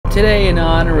Today, in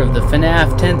honor of the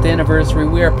FNaF 10th anniversary,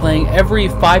 we are playing every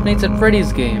Five Nights at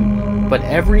Freddy's game, but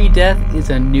every death is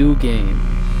a new game.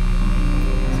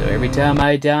 So every time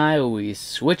I die, we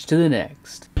switch to the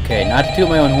next. Okay, not to toot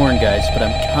my own horn, guys, but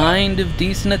I'm kind of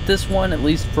decent at this one, at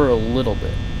least for a little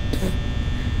bit.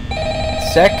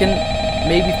 Second,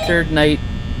 maybe third night,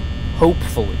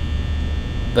 hopefully.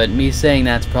 But me saying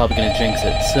that's probably gonna jinx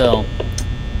it, so...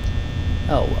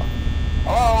 oh well.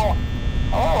 Hello?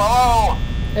 Hello?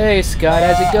 Hey Scott,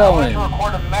 how's it going? I wanted to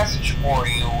record a message for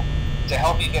you to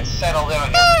help you get settled in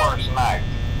on your first night.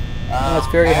 That's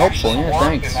very helpful, yeah, thanks. I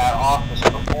actually worked in that office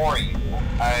before you.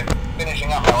 I'm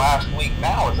finishing up my last week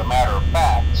now, as a matter of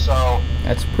fact, so...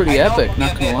 that's pretty epic,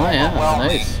 not gonna lie, yeah,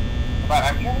 nice. But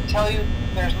I'm here to tell you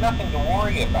there's nothing to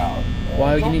worry about.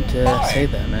 Why would you need to say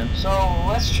that, man? So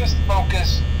let's just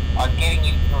focus on getting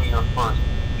you through your first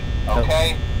week,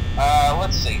 okay?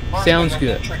 Let's see. First, sounds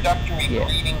good. An introductory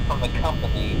greeting from the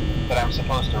company that I'm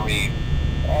supposed to read.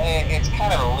 It's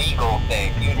kind of a legal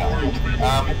thing, you know.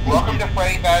 Welcome to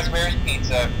Fazbear's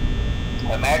Pizza,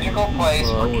 a magical place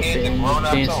for kids and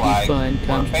grown-ups alike,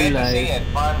 where fantasy and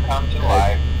fun come to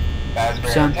life.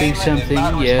 Fazbear something, is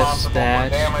not yes, responsible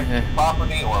that. for damage to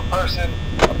property or person.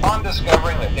 Upon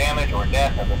discovering that damage or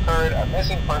death has occurred, a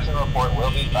missing person report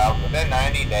will be filed within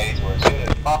 90 days or as soon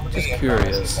as property and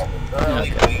premises have been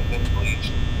thoroughly cleaned and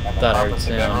bleached and the carpets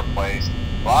have been replaced.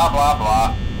 Blah, blah,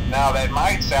 blah. Now, that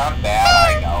might sound bad,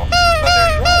 I know, but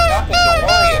there's really nothing to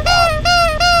worry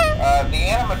about. The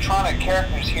animatronic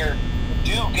characters here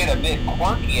do get a bit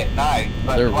quirky at night,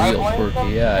 but they're real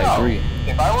quirky, yeah, I agree.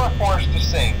 If I were forced to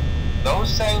sing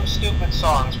those same stupid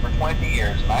songs for 20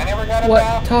 years and I never got a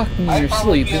bath, talking in your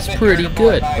sleep is pretty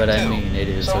good, but I mean, it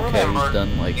is okay. We've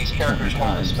done like 20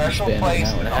 times in the span of an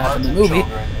hour and a half in the movie.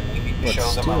 But show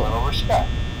them a little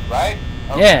respect, right?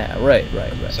 Okay. Yeah, right.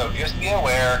 So just be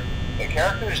aware, the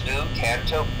characters do tend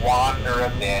to wander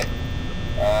a bit.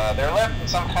 They're left in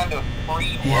some kind of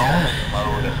free roaming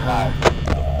mode at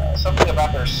night. Something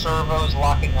about their servos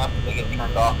locking up if they get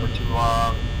turned off for too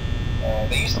long.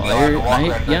 They used to be allowed to walk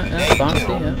around during the day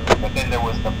too, but then there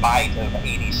was the bite of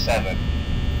 87.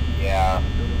 Yeah.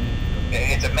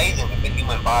 It's amazing that the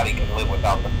human body can live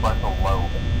without the frontal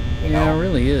lobe. You know? It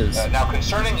really is. Now,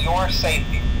 concerning your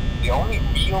safety, the only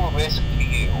real risk to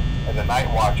you as a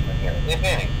night watchman here, if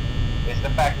any, is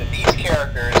the fact that these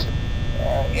characters,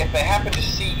 if they happen to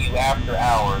see you after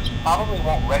hours, probably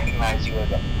won't recognize you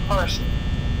as a person.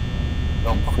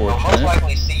 They'll most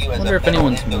likely see you as a metal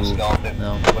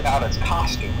endoskeleton without its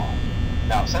costume on.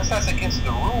 Now, since that's against the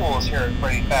rules here at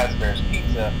Freddy Fazbear's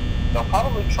Pizza, they'll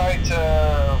probably try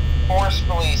to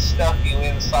forcefully stuff you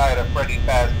inside a Freddy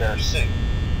Fazbear suit.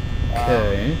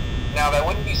 Okay. Now, that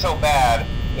wouldn't be so bad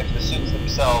if the suits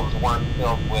themselves weren't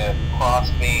filled with cross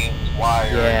beams,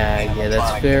 wires, and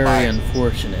that's very devices,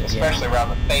 unfortunate. especially around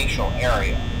the facial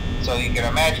area. So you can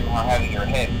imagine how having your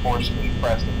head forcefully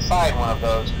pressed inside one of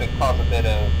those could cause a bit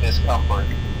of discomfort.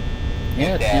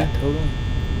 Yeah, totally.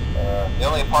 The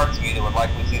only parts of you that would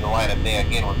likely see the light of day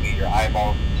again would be your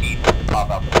eyeballs and teeth that pop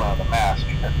out the front of the mask.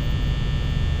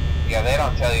 Yeah, they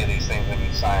don't tell you these things when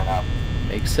you sign up.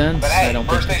 Makes sense. But hey, I don't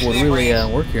think people would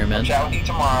really work here, man. I'll chat with you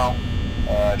tomorrow.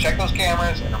 Check those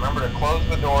cameras and remember to close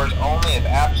the doors only if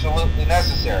absolutely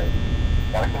necessary.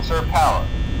 Gotta conserve power.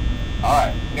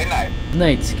 Alright, good night.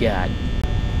 Night, Scott.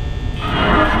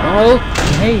 Oh,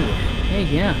 hey,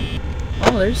 yeah.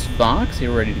 Oh, there's Fox.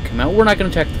 You're ready to come out. We're not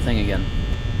going to check the thing again.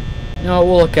 No,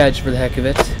 we'll look at you for the heck of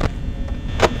it.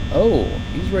 Oh,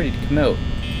 he's ready to come out.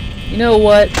 You know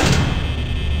what?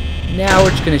 Now we're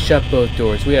just going to shut both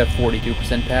doors. We have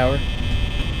 42% power.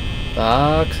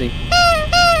 Foxy.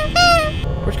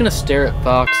 We're just going to stare at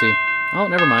Foxy. Oh,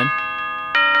 never mind.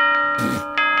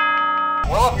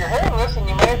 Well, if you're hearing this and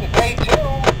you made it to day 2,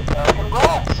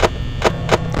 congrats.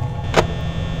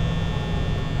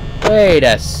 Wait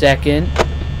a second.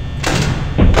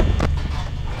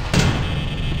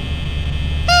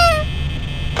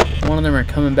 One of them are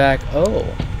coming back. Oh.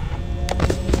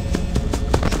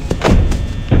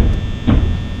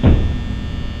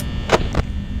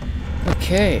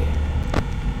 Okay.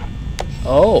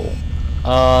 Oh.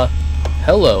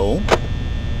 Hello.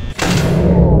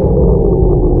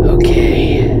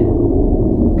 Okay.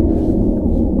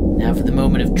 Now for the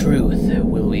moment of truth.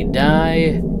 Will we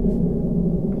die?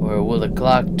 Or will the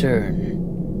clock turn?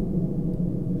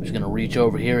 I'm just gonna reach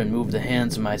over here and move the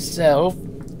hands myself.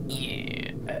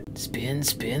 Yeah. Spin. No,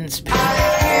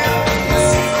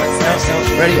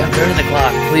 Freddy, I'm turning the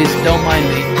clock. Please, don't mind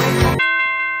me.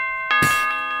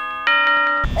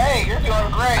 Hey, you're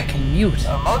doing great. I can mute.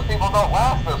 Most people don't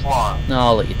last this long. No,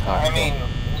 I'll let you talk. I mean,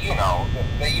 you you know,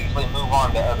 they usually move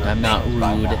on to other I'm not things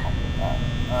by rude. now.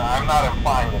 I'm not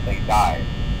implying that they died.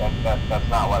 That's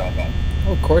not what I meant.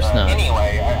 Oh, of course not.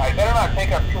 Anyway, I better not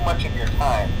take up too much of your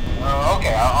time.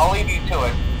 Okay, I'll leave you to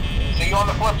it. See you on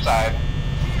the flip side.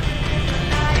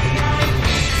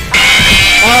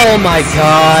 Oh my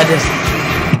god!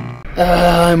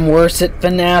 I'm worse at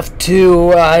FNaF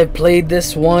 2. I've played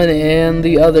this one and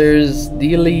the others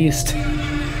the least.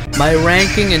 My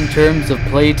ranking in terms of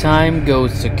playtime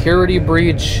goes Security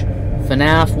Breach,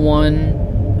 FNaF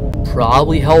 1,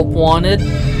 probably Help Wanted,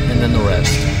 and then the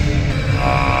rest.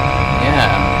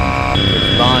 Yeah.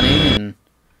 There's Bonnie and...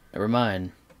 never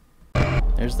mind.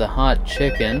 There's the hot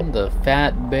chicken, the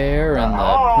fat bear, and the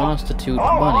prostitute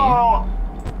bunny.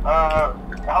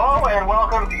 Hello and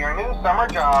welcome to your new summer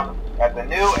job at the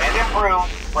new and improved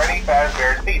Freddy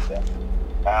Fazbear's Pizza.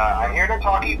 I'm here to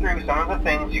talk you through some of the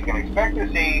things you can expect to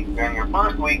see during your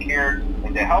first week here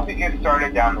and to help you get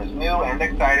started down this new and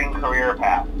exciting career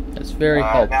path. That's very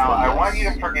helpful. Now, I yes. want you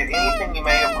to forget anything you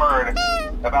may have heard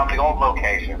about the old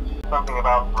locations. Something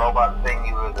about the robot seeing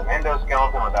you as an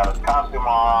endoskeleton without his costume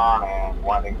on and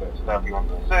wanting to stuff you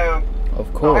into a suit.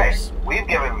 Of course. Okay, we've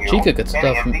given you Chica could stuff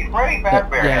an empty Freddy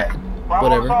Fazbear yeah, head.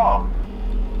 Problem whatever. solved.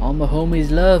 All my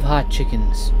homies love hot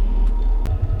chickens.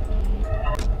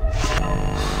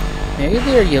 Hey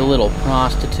there, you little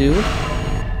prostitute.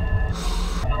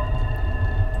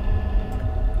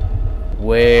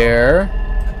 Where?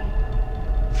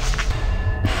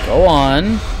 Go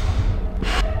on.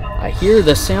 I hear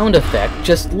the sound effect.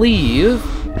 Just leave.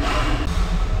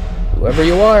 Whoever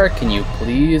you are, can you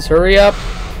please hurry up?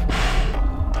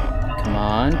 Come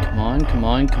on, come on, come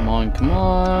on, come on, come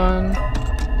on.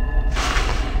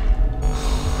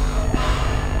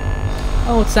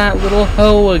 Oh, it's that little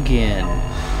hoe again.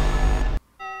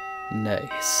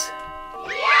 Nice.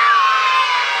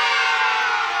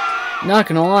 Not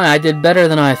gonna lie, I did better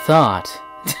than I thought.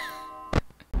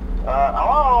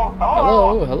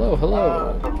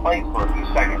 Hello. The plate for a few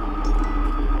seconds.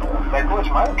 That glitch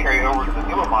might have carried over to the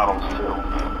newer models too.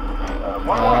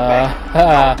 One more thing.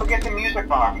 Don't forget the music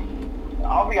box.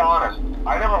 I'll be honest,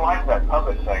 I never liked that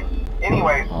puppet thing.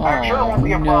 Anyways, I'm sure it won't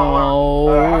be a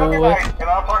problem. Have a good night, and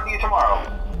I'll talk to you tomorrow.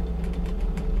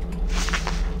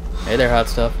 Hey there, hot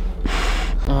stuff.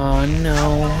 Oh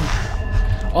no.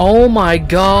 Oh my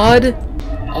god.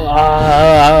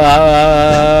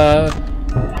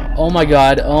 Oh my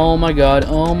god. Oh my god.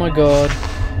 Oh my god.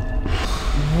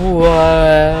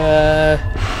 What?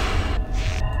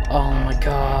 Oh my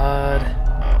god.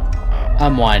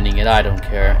 I'm winding it. I don't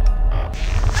care.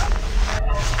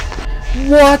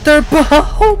 What? They're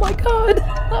oh my god.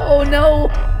 Oh no.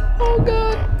 Oh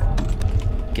god.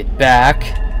 Get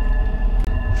back.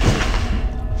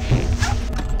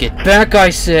 Get back,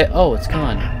 I said. Oh, it's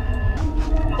gone.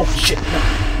 Oh shit, no.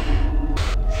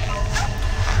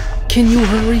 Can you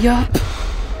hurry up?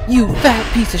 You fat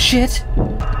piece of shit.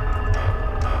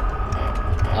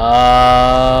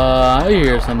 I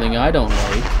hear something I don't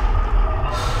like.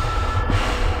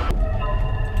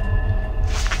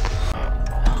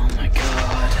 Oh my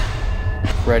god.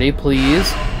 Freddy,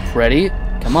 please. Freddy,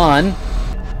 come on.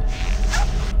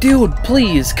 Dude,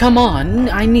 please, come on.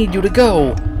 I need you to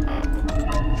go.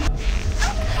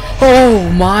 Oh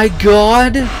my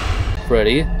god!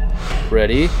 Freddy,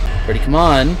 come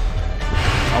on.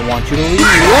 I want you to leave.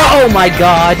 Oh my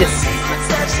god! It's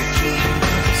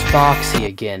Foxy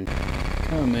again.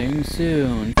 Coming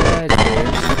soon.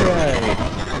 Fazbear's Friday.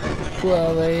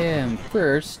 12 a.m.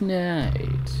 first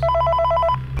night.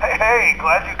 Hey,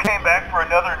 glad you came back for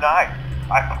another night.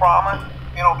 I promise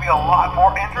it'll be a lot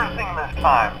more interesting this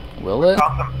time. Will it? We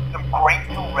got some great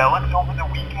new relics over the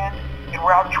weekend, and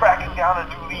we're out tracking down a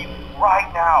new lead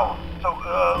right now. So,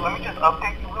 let me just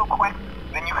update you real quick,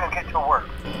 then you can get to work.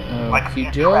 Okie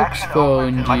dokes,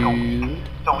 phone dude.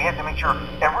 So we have to make sure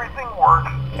everything works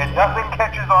and nothing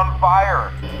catches on fire.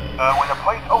 When the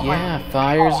place opens, yeah,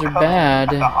 fires are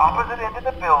bad. At the opposite end of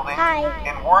the building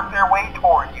and work their way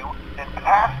toward you, then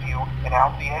past you and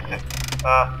out the exit.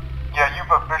 Yeah, you've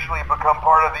officially become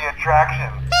part of the attraction.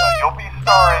 You'll be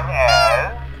starring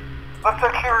as the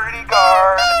security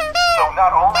guard. So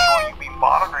not only will you be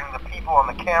monitoring the people on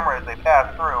the camera as they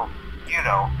pass through, you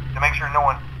know, to make sure no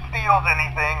one steals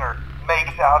anything or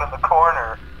makes out in the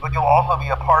corner, but you'll also be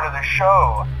a part of the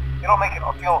show. It'll make it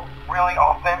feel really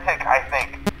authentic, I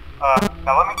think.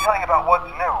 Now let me tell you about what's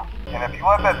new. And if you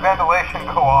let that ventilation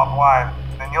go offline,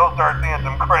 then you'll start seeing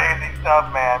some crazy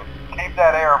stuff, man. Keep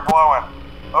that air flowing.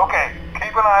 Okay,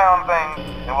 keep an eye on things,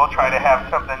 and we'll try to have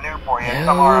something new for you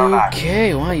tomorrow night.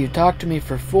 Okay, wow, you talked to me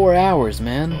for 4 hours,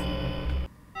 man.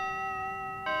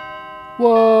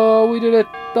 Whoa, we did it.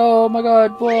 Oh my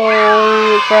god,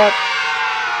 whoa, crap.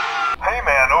 Hey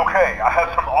man, okay, I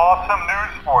have some awesome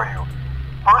news for you.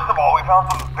 First of all, we found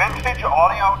some vintage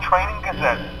audio training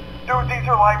cassettes. Dude, these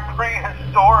are like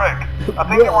prehistoric. I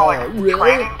think they were like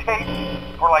training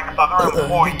tapes for like other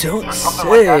employees or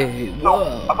something like that. So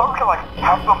I thought we could like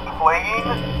have them playing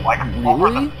like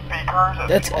over the speakers.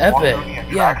 That's epic.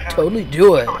 Yeah, totally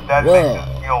do it. That Whoa.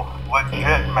 makes it feel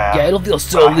legit, man. Yeah, it'll feel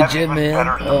so legit, man.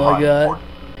 Oh my god.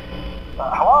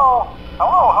 Hello?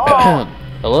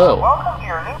 Hello. Welcome to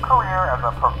your new career as a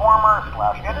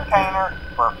performer/entertainer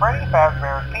for Freddy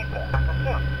Fazbear's Pizza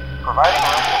Institute, providing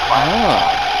room to climb.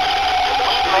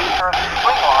 Please make sure the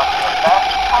spring lock is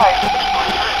fast and tight to ensure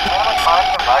animatronic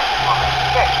devices remain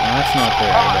fixed. That's not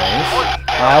very nice.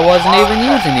 I wasn't even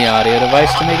using the audio device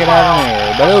to make it have an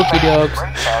error, but okie dokes.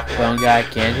 Phone guy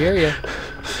can't hear you.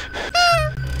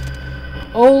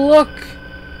 Oh look!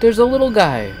 There's a little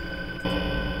guy.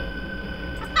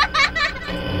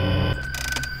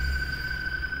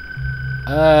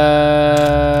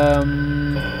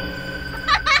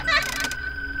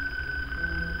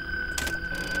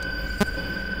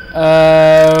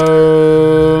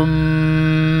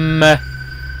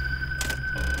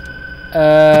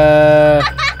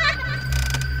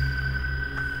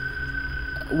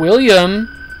 William?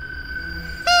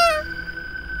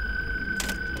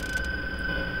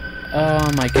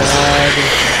 Oh my god.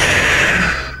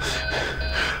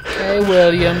 Hey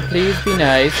William, please be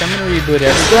nice. I'm gonna reboot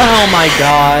everything. Oh my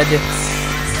god.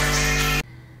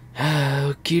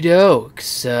 Okie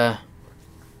dokes.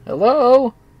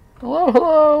 Hello?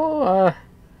 Hello?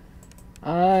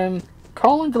 I'm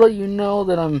calling to let you know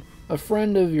that I'm a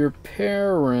friend of your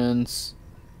parents.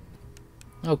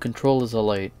 Oh, control is a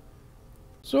light.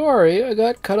 Sorry, I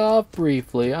got cut off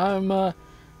briefly. I'm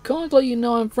calling to let you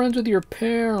know I'm friends with your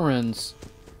parents.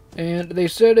 And they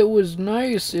said it was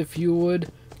nice if you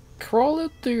would crawl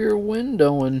out through your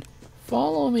window and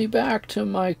follow me back to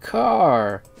my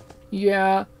car.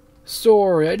 Yeah,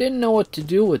 sorry, I didn't know what to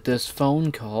do with this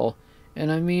phone call.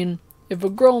 And I mean, if a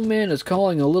grown man is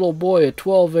calling a little boy at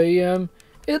 12 a.m.,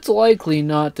 it's likely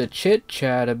not to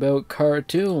chit-chat about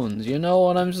cartoons, you know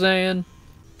what I'm saying?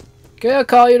 Okay, I'll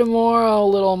call you tomorrow,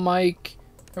 little Mike,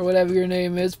 or whatever your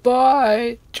name is.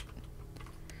 Bye!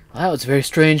 Well, that was a very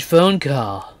strange phone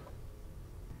call.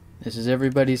 This is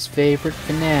everybody's favorite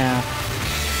FNaF.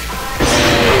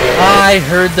 I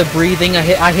heard the breathing.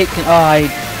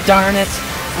 Darn it!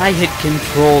 I hit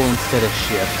control instead of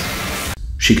shift.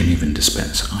 She can even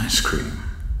dispense ice cream.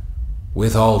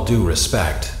 With all due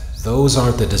respect, those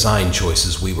aren't the design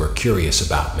choices we were curious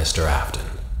about, Mr. Afton.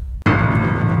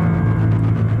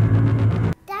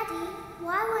 Daddy,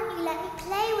 why won't you let me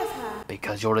play with her?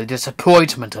 Because you're a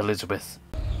disappointment, Elizabeth.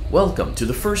 Welcome to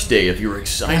the first day of your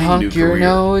exciting new Honk your career.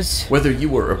 nose. Whether you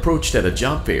were approached at a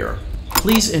job fair,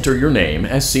 please enter your name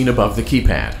as seen above the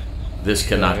keypad. This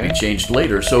cannot be changed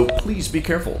later, so please be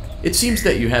careful. It seems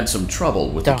that you had some trouble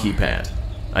with the keypad.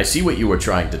 I see what you were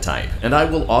trying to type, and I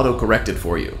will auto-correct it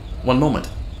for you. One moment.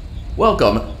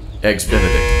 Welcome, Eggs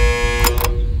Benedict.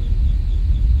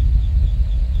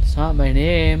 It's not my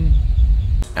name.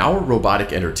 Our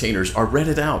robotic entertainers are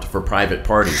rented out for private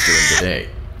parties during the day,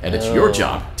 and it's your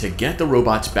job to get the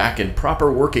robots back in proper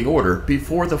working order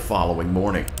before the following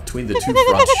morning, between the two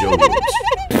front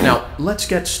showrooms. Now, let's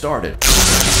get started.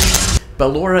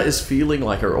 Bellora is feeling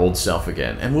like her old self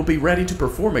again, and will be ready to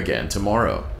perform again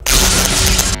tomorrow.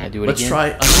 Let's try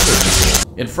another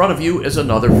control. In front of you is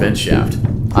another vent shaft.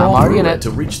 I'm already in it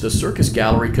to reach the circus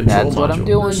gallery control That's what module. I'm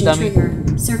doing, Motion dummy.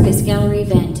 trigger. Circus gallery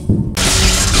vent.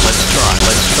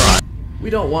 Let's try. We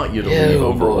don't want you to leave Oh,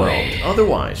 overwhelmed. boy.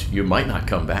 Otherwise, you might not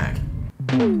come back.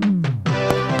 Whoa, we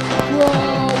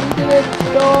did it!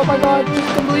 Oh my god,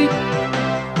 it's complete!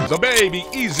 The baby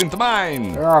isn't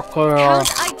mine. Okay.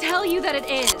 Can't I tell you that it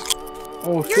is?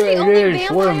 Oh You're shit, the it only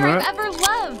is. Wait a vampire minute. I've ever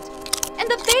loved. And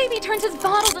the baby turns his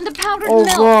bottles into powdered Oh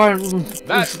milk. god.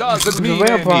 That doesn't It's a mean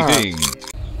vampire. anything.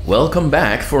 Welcome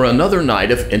back for another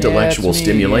night of intellectual it's me,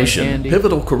 stimulation, Andy.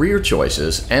 pivotal career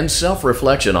choices, and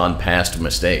self-reflection on past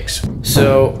mistakes.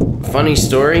 So, funny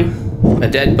story. A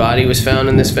dead body was found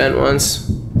in this vent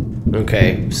once.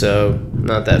 Okay, so,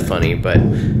 not that funny, but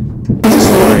it's a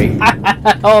story.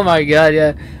 Oh my god,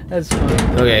 yeah. That's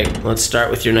funny. Okay, let's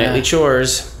start with your nightly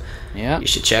chores. Yeah. You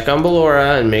should check on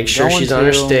Bellora and make sure Going she's on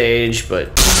her to. stage, but...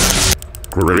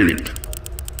 Great.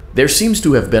 There seems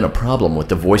to have been a problem with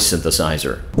the voice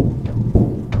synthesizer.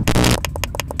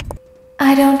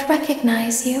 I don't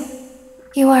recognize you.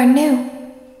 You are new.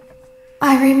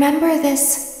 I remember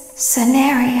this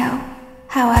scenario,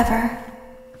 however.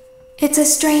 It's a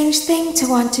strange thing to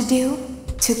want to do,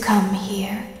 to come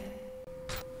here.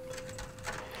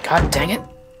 God dang it.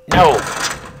 No.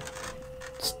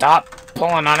 Stop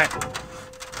pulling on it.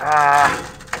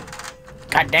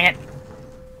 God dang it.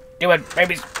 Do it,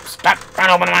 baby. Stop trying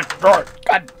to open my door.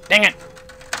 God dang it.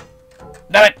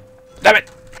 Stop it. Stop it.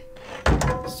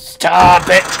 Stop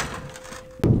it.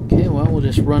 Okay, well, we'll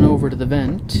just run over to the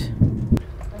vent.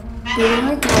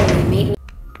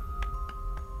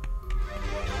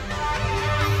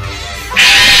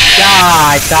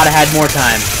 Ah, I thought I had more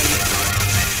time.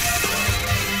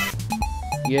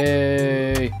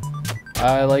 Yay.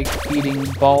 I like feeding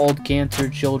bald cancer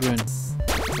children.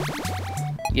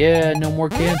 Yeah, no more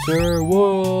cancer.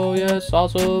 Whoa, yes,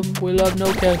 awesome. We love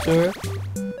no cancer.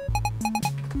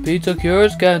 Pizza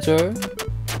cures cancer.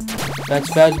 That's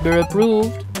Fazbear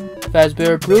approved.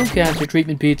 Fazbear approved cancer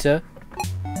treatment pizza.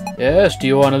 Yes, do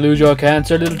you want to lose your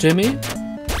cancer, little Timmy?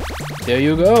 There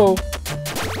you go.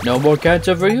 No more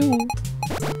cancer for you.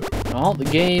 Oh, the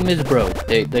game is broke.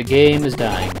 The game is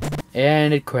dying.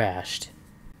 And it crashed.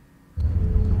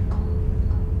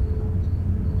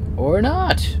 Or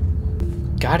not.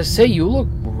 Gotta say, you look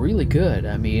really good.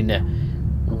 I mean,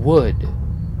 wood.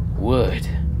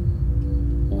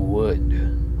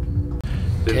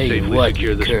 Then Tell you safely what,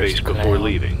 secure the space before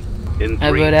leaving. In How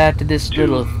 3, about after this 2,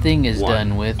 little thing is 1.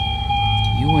 done with,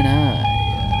 you and I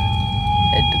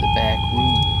head to the back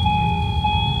room.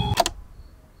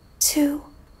 2,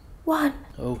 1.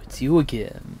 Oh, it's you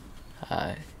again.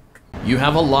 Hi. You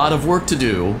have a lot of work to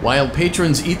do while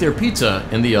patrons eat their pizza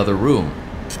in the other room.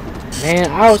 Man,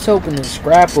 I was hoping that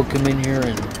Scrap would come in here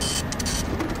and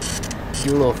get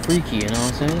a little freaky, you know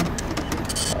what I'm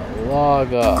saying?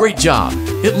 Log off. Great job.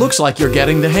 It looks like you're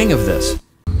getting the hang of this.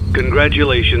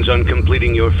 Congratulations on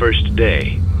completing your first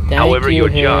day. Thank However, you, your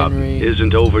job Henry.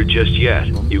 isn't over just yet.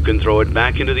 You can throw it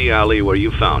back into the alley where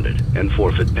you found it and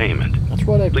forfeit payment. That's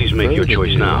what I Please make your prefer to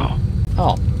choice do. now.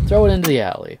 Oh, throw it into the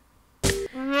alley.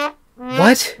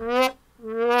 What?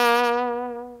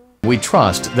 We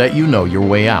trust that you know your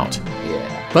way out.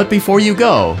 Yeah. But before you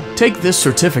go, take this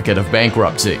certificate of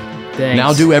bankruptcy. Thanks.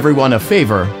 Now do everyone a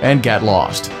favor and get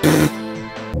lost.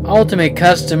 Ultimate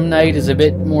Custom Night is a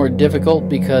bit more difficult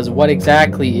because what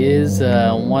exactly is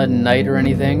one night or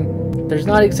anything? There's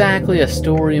not exactly a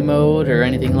story mode or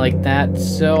anything like that,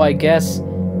 so I guess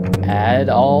add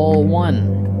all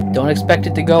one. Don't expect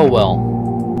it to go well.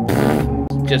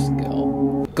 Just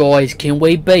go. Guys, can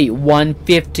we beat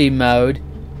 150 mode?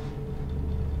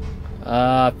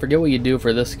 Forget what you do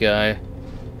for this guy.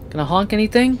 Can I honk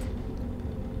anything?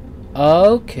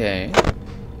 Okay.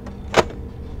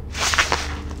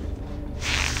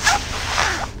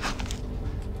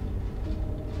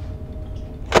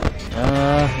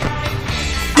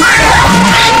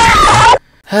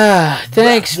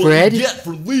 Thanks, Fred. What you get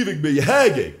for leaving me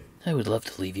hanging? I would love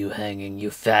to leave you hanging, you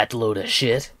fat load of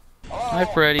shit. Hi,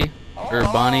 Freddy. Or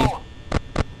Bonnie.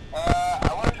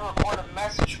 I wanted to record a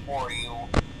message for you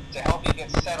to help you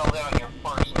get settled in on your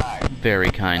first night.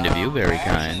 Very kind of you, very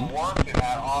kind. I worked in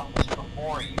that office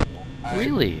before you.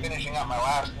 Really? I'm finishing up my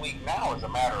last week now, as a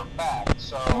matter of fact.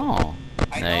 So Oh,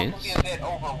 I know it can nice. be a bit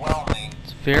overwhelming.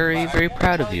 It's very, very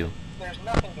proud of you. There's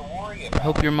nothing to worry I about.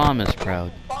 hope your mom is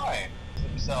proud. Fine.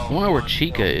 I wonder where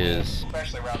Chica is.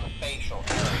 Especially around the facial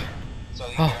area. So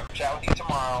you Oh. can chat with you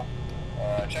tomorrow.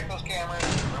 Check those cameras.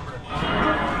 Remember to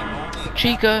close only if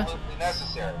Chica. absolutely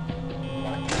necessary.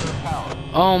 Gotta conserve power.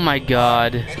 Oh my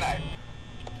god. Good night.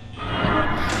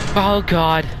 Oh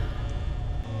god.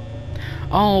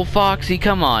 Oh, Foxy,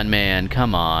 come on, man.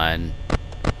 Come on.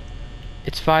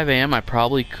 It's 5 AM. I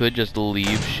probably could just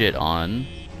leave shit on.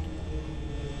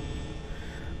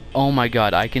 Oh my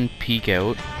god, I can peek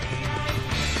out.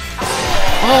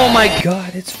 Oh my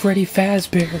god, it's Freddy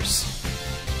Fazbear's.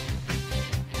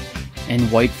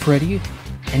 And White Freddy,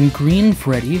 and Green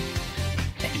Freddy,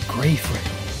 and Gray Freddy.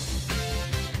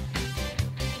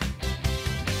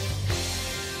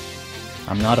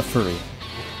 I'm not a furry.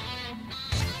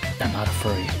 I'm not a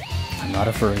furry. I'm not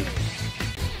a furry.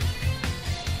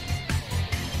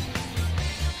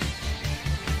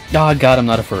 Oh god, I'm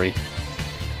not a furry.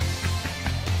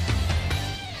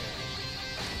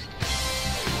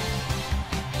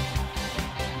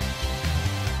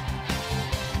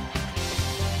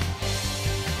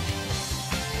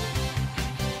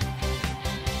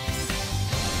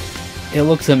 It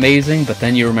looks amazing, but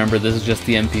then you remember this is just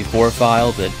the MP4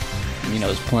 file that, you know,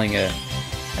 is playing an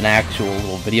actual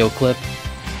little video clip.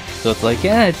 So it's like,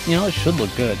 yeah, you know, it should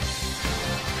look good.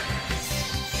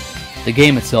 The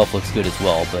game itself looks good as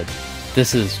well, but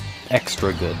this is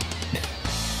extra good.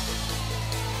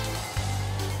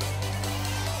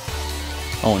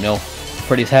 Oh no,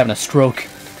 Freddy's having a stroke.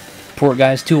 Poor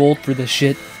guy's too old for this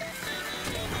shit.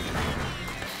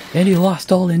 And he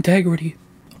lost all integrity.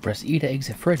 Press E to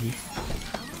exit Freddy.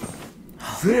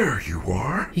 There you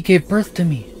are. He gave birth to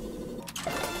me.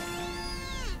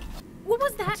 What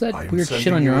was that? What's that weird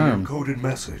shit on your arm? Encoded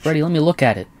message. Freddy, let me look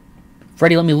at it.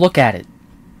 Freddy, let me look at it.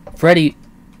 Freddy,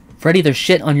 there's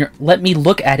shit on your... Let me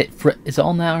look at it. Is it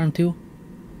on that arm too?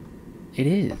 It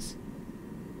is.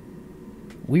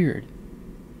 Weird.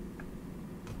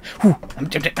 Whew.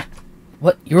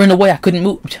 What? You're in the way. I couldn't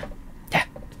move.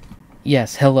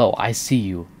 Yes, hello. I see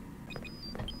you.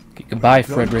 Okay, goodbye,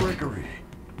 Frederick.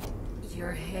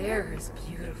 Your hair is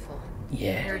beautiful.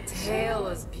 Yeah. Your tail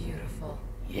is beautiful.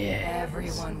 Yeah.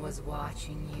 Everyone was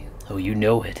watching you. Oh, you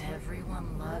know it.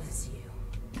 Everyone loves you.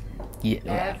 Yeah.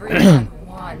 Everyone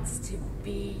wants to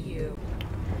be you.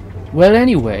 Well,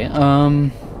 anyway,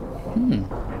 look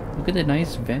at the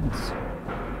nice vents.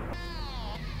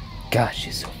 Gosh,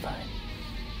 she's so fine.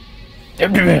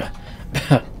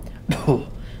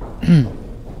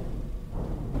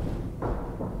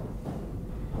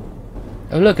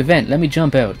 Oh, look, a vent. Let me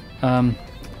jump out.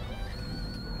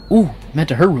 Ooh, meant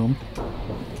to her room.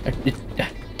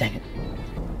 Dang it.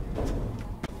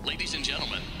 Ladies and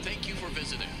gentlemen, thank you for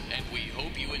visiting, and we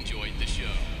hope you enjoyed the show.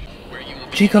 Where you will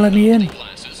be Chica, let me in.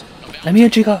 Let me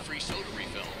in, Chica.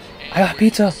 I got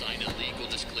pizza.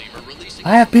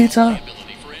 I have pizza.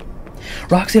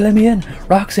 Roxy, let me in.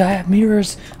 Roxy, I have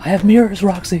mirrors. I have mirrors,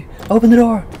 Roxy. Open the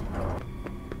door.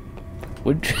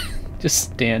 Would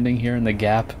just standing here in the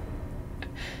gap.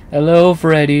 Hello,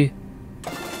 Freddy.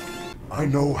 I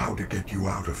know how to get you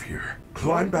out of here.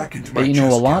 Climb back into my But you know a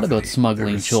chest lot cavity. about smuggling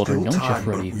There is children, still don't you, time,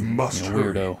 Freddy? but we must You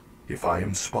hurry. weirdo. If I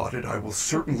am spotted, I will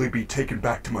certainly be taken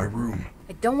back to my room.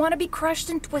 I don't want to be crushed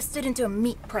and twisted into a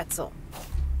meat pretzel.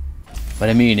 But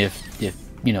I mean, if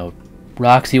you know,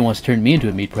 Roxy wants to turn me into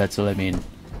a meat pretzel, I mean...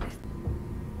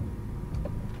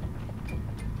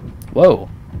 Whoa.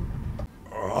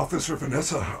 Officer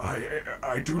Vanessa,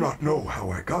 I do not know how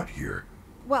I got here.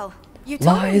 Well, you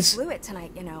totally Lies. blew it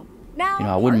tonight, you know. Now, You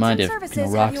know, I wouldn't mind if, Arts and you know,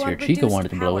 Services have Roxy you or on Chica reduced wanted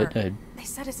to blow it. power. They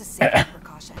said it's a safety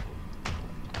precaution.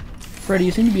 Freddy,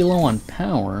 you seem to be low on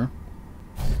power.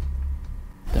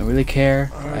 Don't really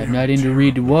care. I'm not into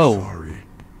read. Whoa. Sorry.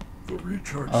 The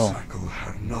recharge Oh. cycle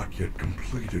had not yet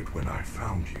completed when I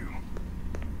found you.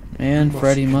 Man,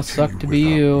 Freddy must suck to be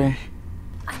you.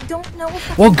 I don't know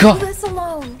if I Whoa, can God. do this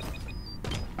alone.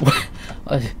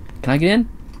 Can I get in?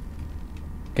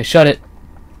 Okay, shut it.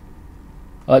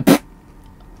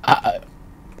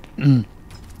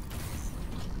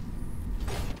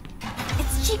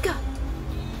 It's Chica.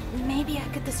 Maybe I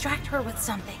could distract her with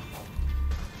something.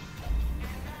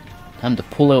 Time to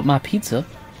pull out my pizza.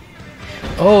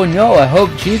 Oh no, I hope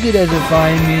Chica doesn't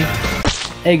find me.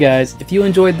 Hey guys, if you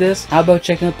enjoyed this, how about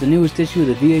checking out the newest issue of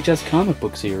the VHS comic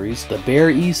book series, the Bear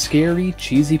E Scary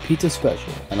Cheesy Pizza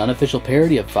Special, an unofficial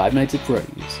parody of Five Nights at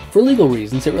Freddy's. For legal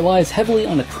reasons, it relies heavily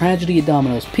on a tragedy at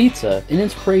Domino's Pizza, an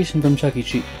inspiration from Chuck E.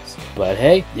 Cheese. But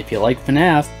hey, if you like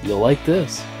FNaF, you'll like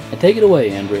this. And take it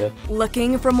away, Andrea.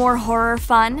 Looking for more horror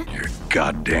fun? You're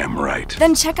goddamn right.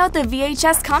 Then check out the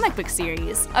VHS comic book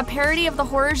series, a parody of the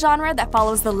horror genre that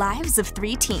follows the lives of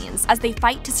 3 teens as they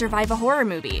fight to survive a horror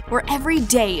movie, where every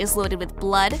day is loaded with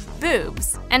blood,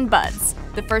 boobs, and buds.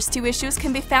 The first 2 issues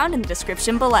can be found in the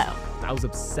description below. I was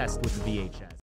obsessed with VHS.